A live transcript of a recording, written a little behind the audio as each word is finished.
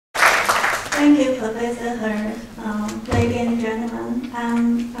Thank you, Professor He. Ladies and gentlemen,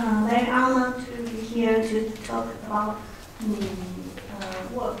 I'm very honored to be here to talk about the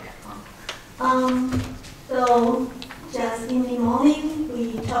work. So, just in the morning,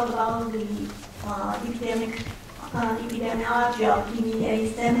 we talked about the epidemiology of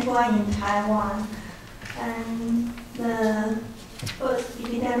A71 in Taiwan, and the first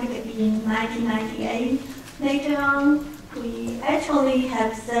epidemic in 1998. Later on, we actually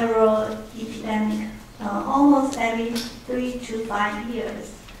have several epidemics almost every 3 to 5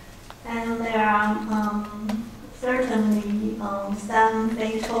 years. And there are certainly some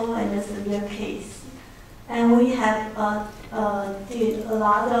fatal and severe cases. And we have did a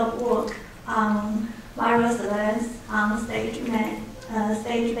lot of work on viral surveillance, on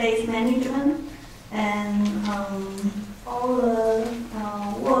stage-based management, and all the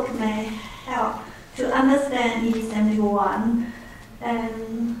work may help to understand E71.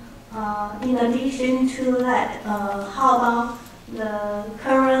 And in addition to that, how about the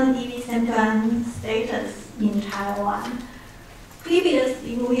current E71 status in Taiwan?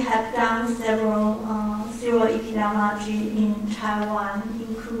 Previously, we have done several seroepidemiology in Taiwan,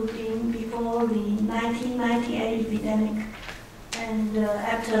 including before the 1998 epidemic and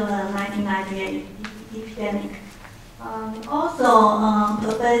after the 1998 epidemic. Also,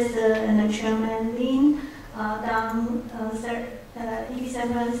 Professor and Chairman Lin done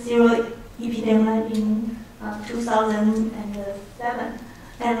E71 seroepidemic in 2007,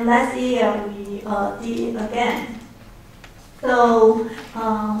 and last year we did again. So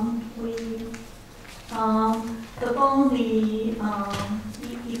we performed the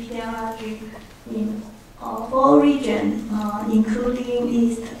epidemiology in 4 regions, including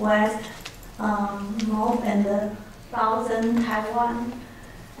East, West, North, and Southern Taiwan.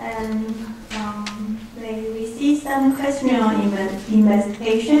 And they received some questionnaire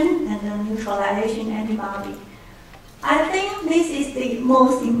investigation and neutralization antibody. I think this is the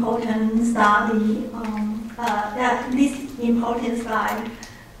most important study, this important slide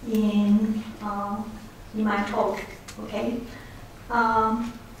in my talk. Okay,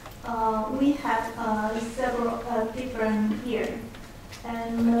 we have several different years,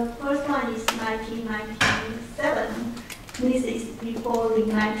 and the first one is 1997. This is before the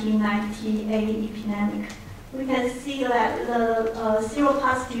 1998 epidemic. We can see that the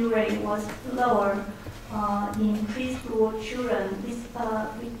seropositive rate was lower in preschool children. It's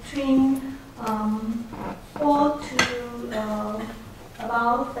between 4 to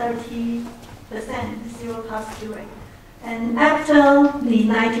about 30% seropositive rate. And after the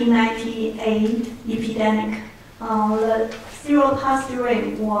 1998 epidemic, the seropositive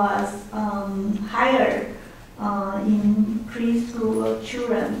rate was higher in preschool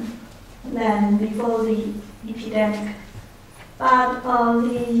children than before the epidemic. But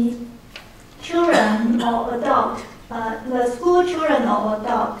the children or adult, the school children or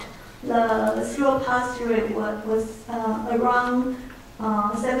adult, the seropositive rate was around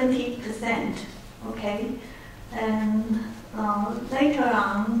 70%. Okay, and later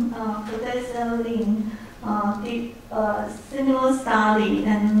on, Professor Lin did a similar study,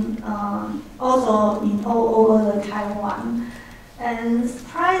 and also in all over Taiwan. And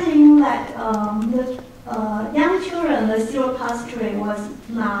surprising that the young children, the seropositive rate was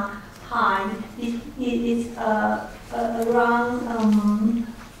not high. It's around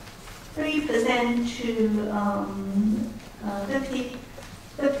 3% to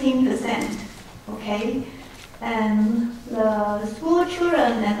 15%. Okay, and the school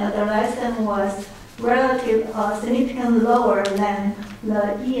children and adolescents was relatively significantly lower than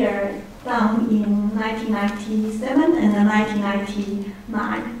the year done in 1997 and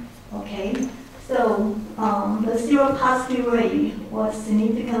 1999. Okay, so the seropositive rate was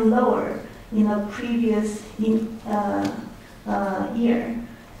significantly lower in the previous year.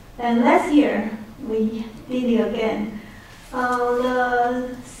 And last year we did it again.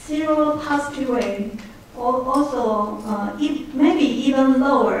 The seropositive rate also maybe even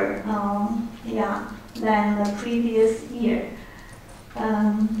lower. Than the previous year.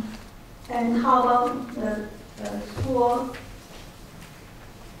 And how about the school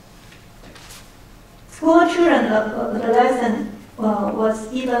children adolescent was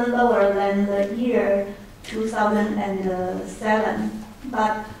even lower than the year 2007.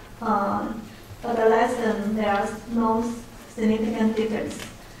 But adolescent, there's no significant difference.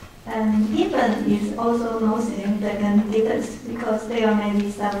 And infant is also no significant difference because there may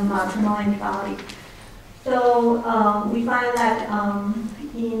be some maternal antibody. So we find that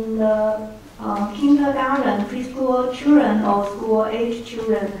in the kindergarten, preschool children or school-age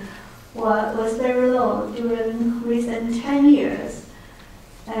children was very low during recent 10 years.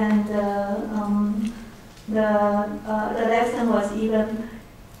 And the lesson was even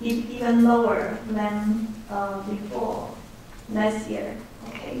lower than before last year.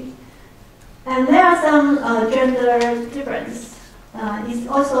 Okay, and there are some gender difference. It's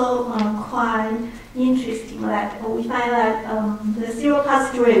also quite interesting that we find that the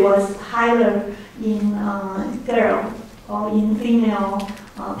seropositive rate was higher in girl or in female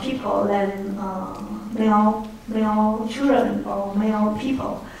people than male children or male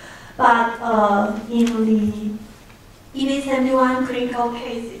people. But in the EV71 clinical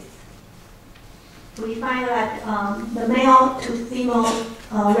cases, we find that the male to female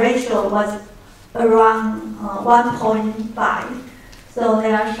ratio was around 1.5. So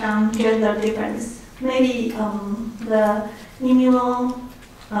there are some gender difference. Maybe the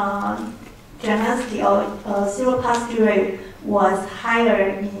immunogenicity or seropositive rate was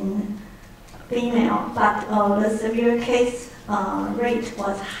higher in female, but the severe case rate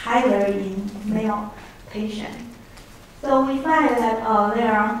was higher in male patient. So we find that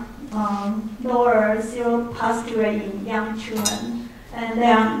there are lower seropositive rate in young children, and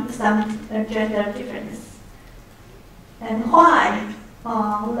there are some gender difference. And why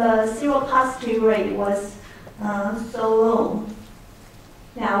the seropositive rate was so low?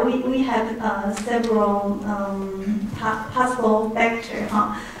 Yeah, we have several possible factors.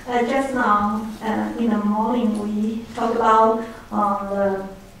 Just now in the morning we talked about the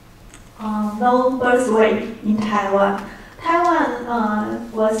low birth rate in Taiwan.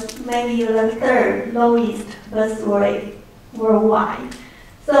 Taiwan was maybe the third lowest birth rate worldwide.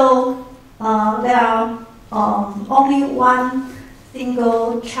 So there are only one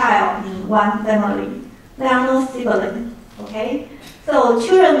single child in one family. There are no siblings. Okay, so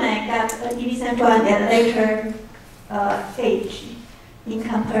children may get EV71 at a later age in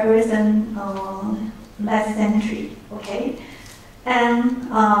comparison last century. Okay, and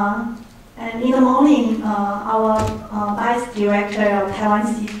in the morning, our vice director of Taiwan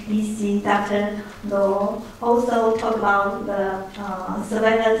CDC, Dr. Lo, also talked about the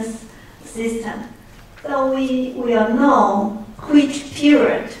surveillance system. So we will know which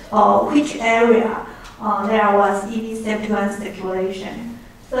period or which area there was EV71 circulation.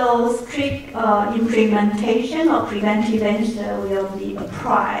 So strict implementation of preventive measures will be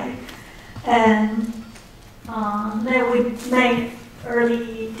applied, and that would make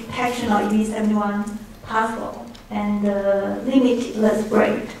early detection of EV71 possible and limit the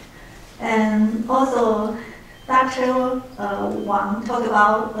spread. And also, Dr. Wang talked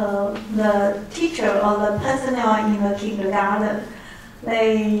about the teacher or the personnel in the kindergarten.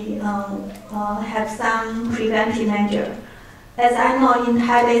 They have some preventive measure. As I know, in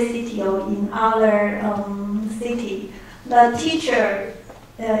Taipei City or in other city, the teacher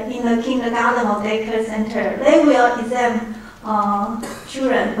in the kindergarten or daycare center, they will examine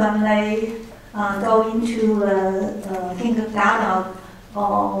children when they go into the kindergarten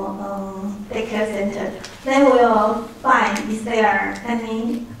or daycare center. They will find is there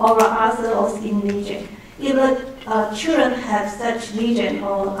any oral ulcer or skin lesion. If the children have such lesion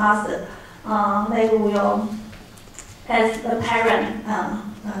or ulcer, they will, as a parent,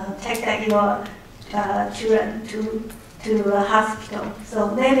 take your children to the hospital. So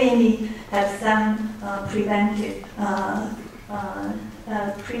they maybe have some preventive,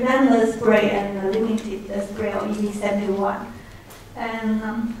 prevent the spray and limited the spray of EV71. And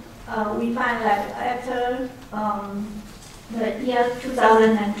we find that after the year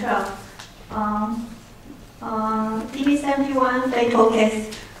 2012, EV71 fatal case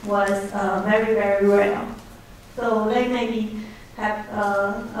was very, very rare. So they maybe have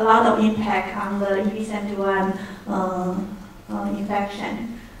a lot of impact on the EV71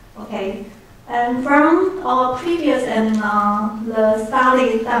 infection. Okay, and from our previous and the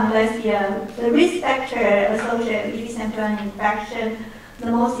study done last year, the risk factor associated with EV71 infection,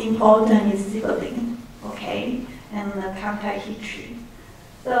 the most important is sibling, okay, and the contact history.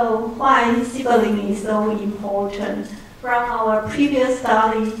 So why sibling is so important? From our previous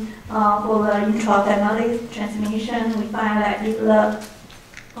study for the intrafamily transmission, we find that if the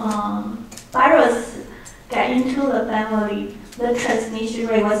virus get into the family, the transmission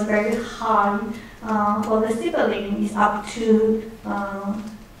rate was very high. For the sibling, is up to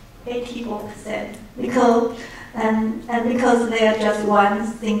 84%. Because they are just one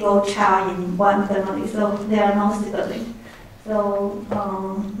single child in one family, so there are no siblings. So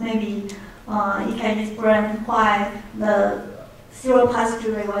maybe it can explain why the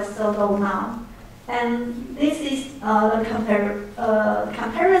seropositive rate was so low now. And this is the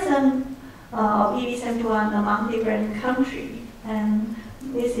comparison of EV71 among different countries. And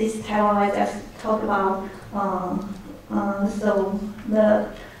this is Taiwan I just talked about. So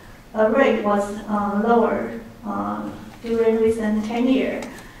rate was lower during recent 10 years.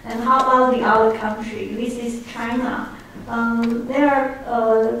 And how about the other country? This is China. Their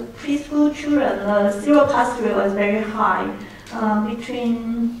preschool children, the seropass rate was very high,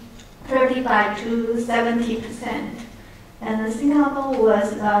 between 35 to 70%. And Singapore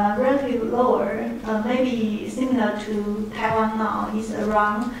was relatively lower, maybe similar to Taiwan now, is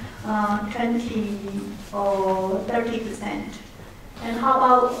around 20 or 30%. And how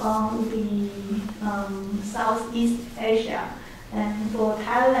about the Southeast Asia? And for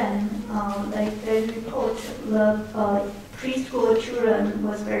Thailand, they report the preschool children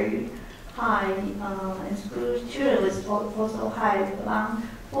was very high, and school children was also high, around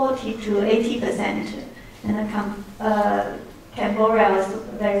 40 to 80%. And Cambodia was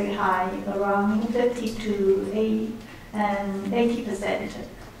very high, around 50 to 80%.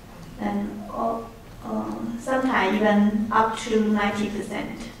 And sometimes even up to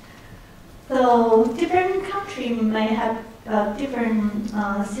 90%. So different countries may have different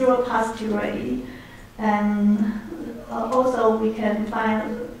seropositive rate, and also we can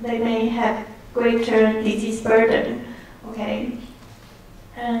find they may have greater disease burden. Okay,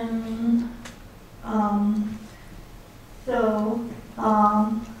 and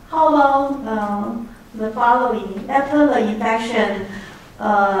how about the following? After the infection,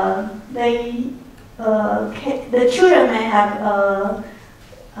 the children may have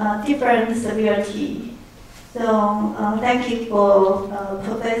different severity. So thank you for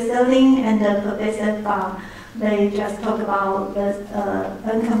Professor Lin and Professor Fang. They just talked about the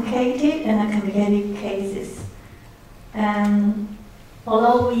uncomplicated and complicated cases. And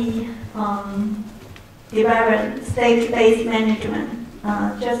although we developed state-based management,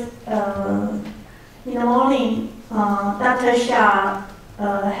 just in the morning, Dr. Xia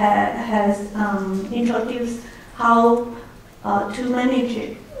has introduced how to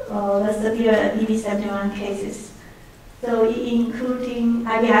manage the severe EB71 cases. So including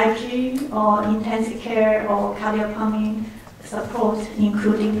IVIG or intensive care or cardiopulmonary support,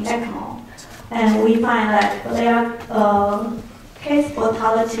 including ECMO. And we find that their case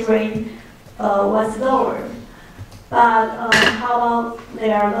mortality rate was lower. But how about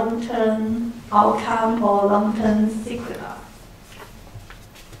their long-term outcome or long-term sequelae?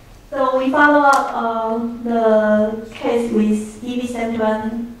 So we follow up the case with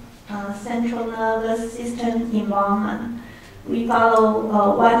EB71 central nervous system involvement. We follow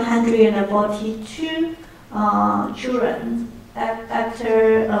 142 children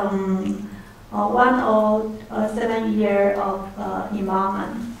after 1 or 7 years of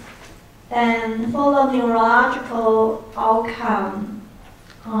involvement. And for the neurological outcome,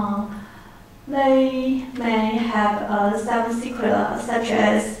 they may have some sequelae such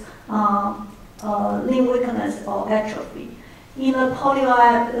as limb weakness or atrophy. In the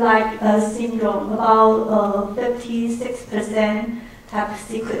polio-like syndrome, about 56% have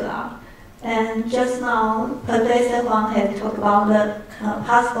sequelae. And just now, Professor Huang had talked about the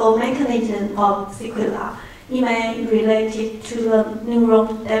possible mechanism of sequelae. It may be related to the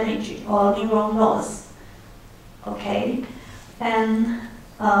neuron damage or neuron loss. Okay, and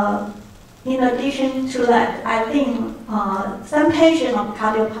in addition to that, I think some patients of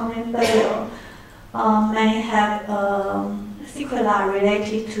cardiopulmonary failure may have sequelae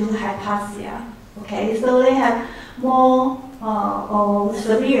related to hypoxia. Okay, so they have more or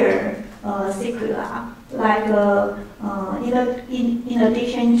severe sequelae, like in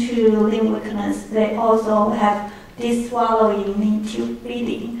addition to limb weakness, they also have swallowing, need tube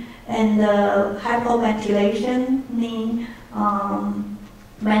feeding, and hypoventilation, need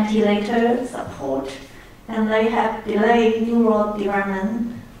ventilator support, and they have delayed neural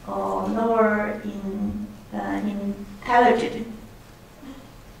development or lower intelligence.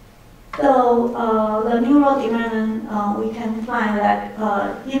 So the neural development, we can find that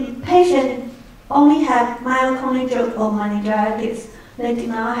if patients only have myoclonic or meningitis, they do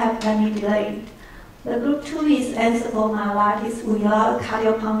not have any delay. The group 2 is encephalomyelitis without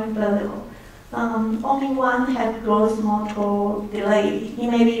cardiopulmonary failure. Only one has gross motor delay. It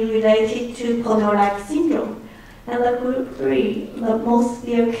may be related to polio-like syndrome. And the group 3, the most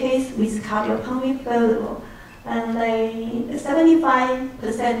severe case with cardiopulmonary failure, and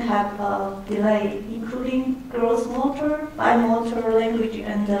 75% have delay, including gross motor, bimotor language,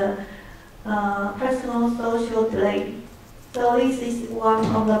 and personal social delay. So this is one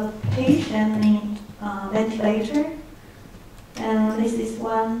of the patient need ventilator, and this is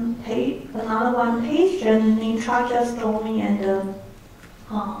another one patient need tracheostomy, and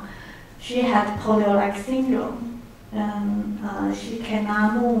she had polio-like syndrome, and she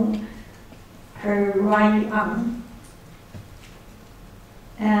cannot move her right arm.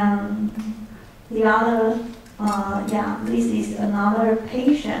 And the other, this is another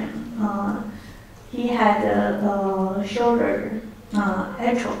patient. He had a shoulder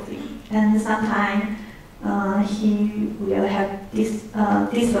atrophy, and sometimes he will have this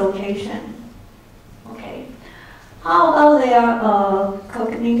dislocation. Okay. How about their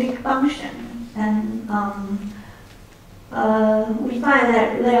cognitive function? And we find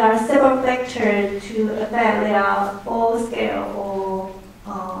that there are several factors to affect their full scale or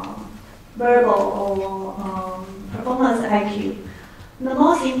verbal or performance IQ. The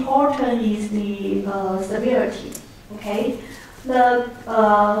most important is the severity. Okay, the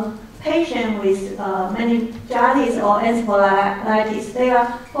patient with meningitis or encephalitis, their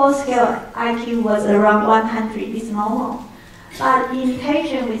full scale IQ was around 100. It's normal. But in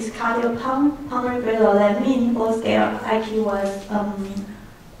patient with cardiopulmonary failure, the mean full scale IQ was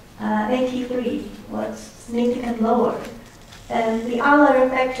 83, was significantly lower. And the other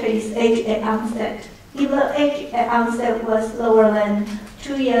factor is age at onset. If the age at onset was lower than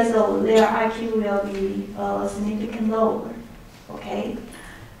 2 years old, their IQ will be significantly lower. Okay,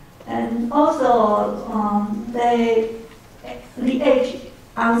 and also the age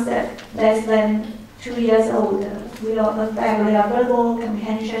onset less than 2 years old will affect their verbal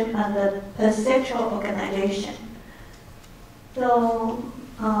comprehension and the perceptual organization. So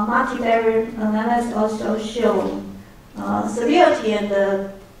multivariate analysis also show severity and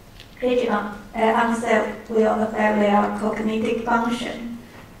the age onset will affect their cognitive function.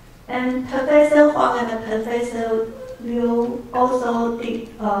 And Professor Huang and Professor Liu also did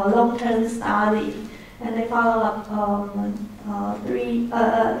a long-term study, and they follow up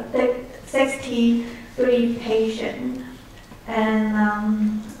 63 patients, and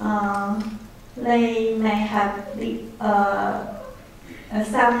they may have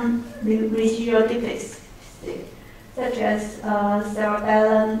some residual deficits, such as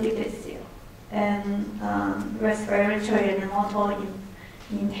cerebellum deficit and respiratory and motor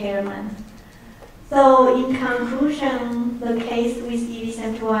impairment. So in conclusion, the case with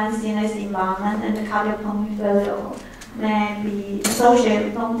EB71 CNS involvement and cardiopulmonary failure may be associated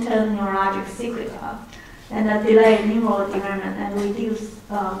with long-term neurological sequelae and delay neural development and reduce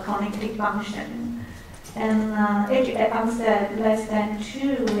cognitive function. And age at onset less than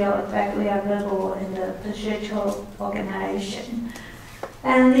 2 will affect their verbal and perceptual organization.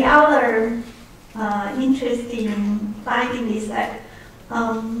 And the other interesting finding is that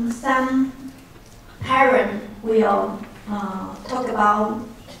some parents will talk about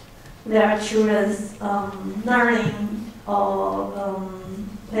their children's learning or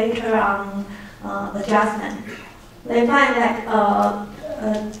later on adjustment. They find that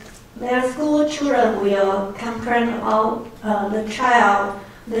their school children will complain about the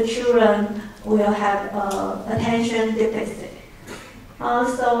children will have attention deficit.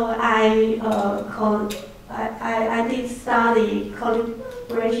 So I did study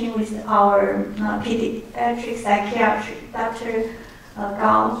collaboration with our pediatric psychiatric, Dr.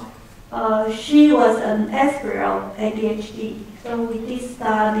 Gao. She was an expert of ADHD, so we did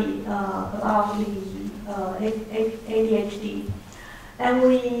study about the ADHD. And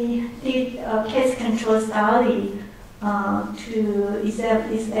we did a case control study to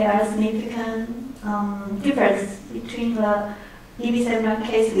examine if there are significant difference between the EB71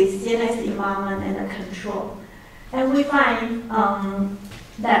 case with CNS involvement and the control. And we find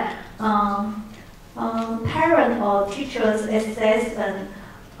that parent or teachers' assessment,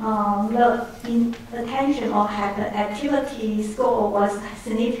 the attention or hyperactivity score was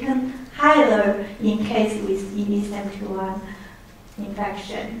significantly higher in case with EB71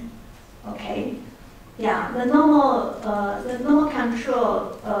 infection. Okay, yeah, the normal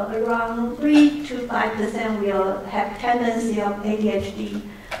control around 3 to 5% will have tendency of ADHD,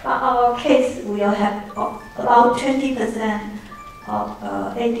 but our case will have about 20% of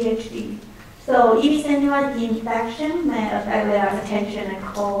ADHD. So EB71 infection may affect their attention and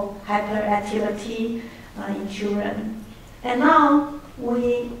core hyperactivity in children. And now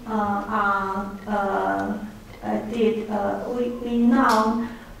we now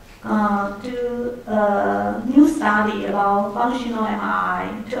do a new study about functional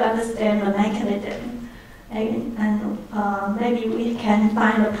MRI to understand the mechanism, and maybe we can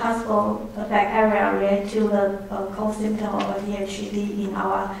find a possible effect area related to the core symptom of ADHD in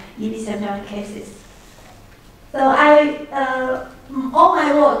our EB71 cases. So all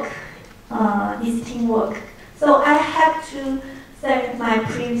my work is teamwork. So I have to thank my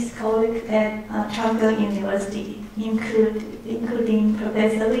previous colleagues at Chang'e University, including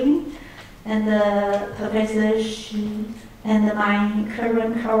Professor Lin and Professor Shi, and my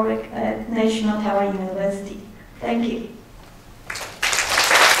current colleague at National Taiwan University. Thank you.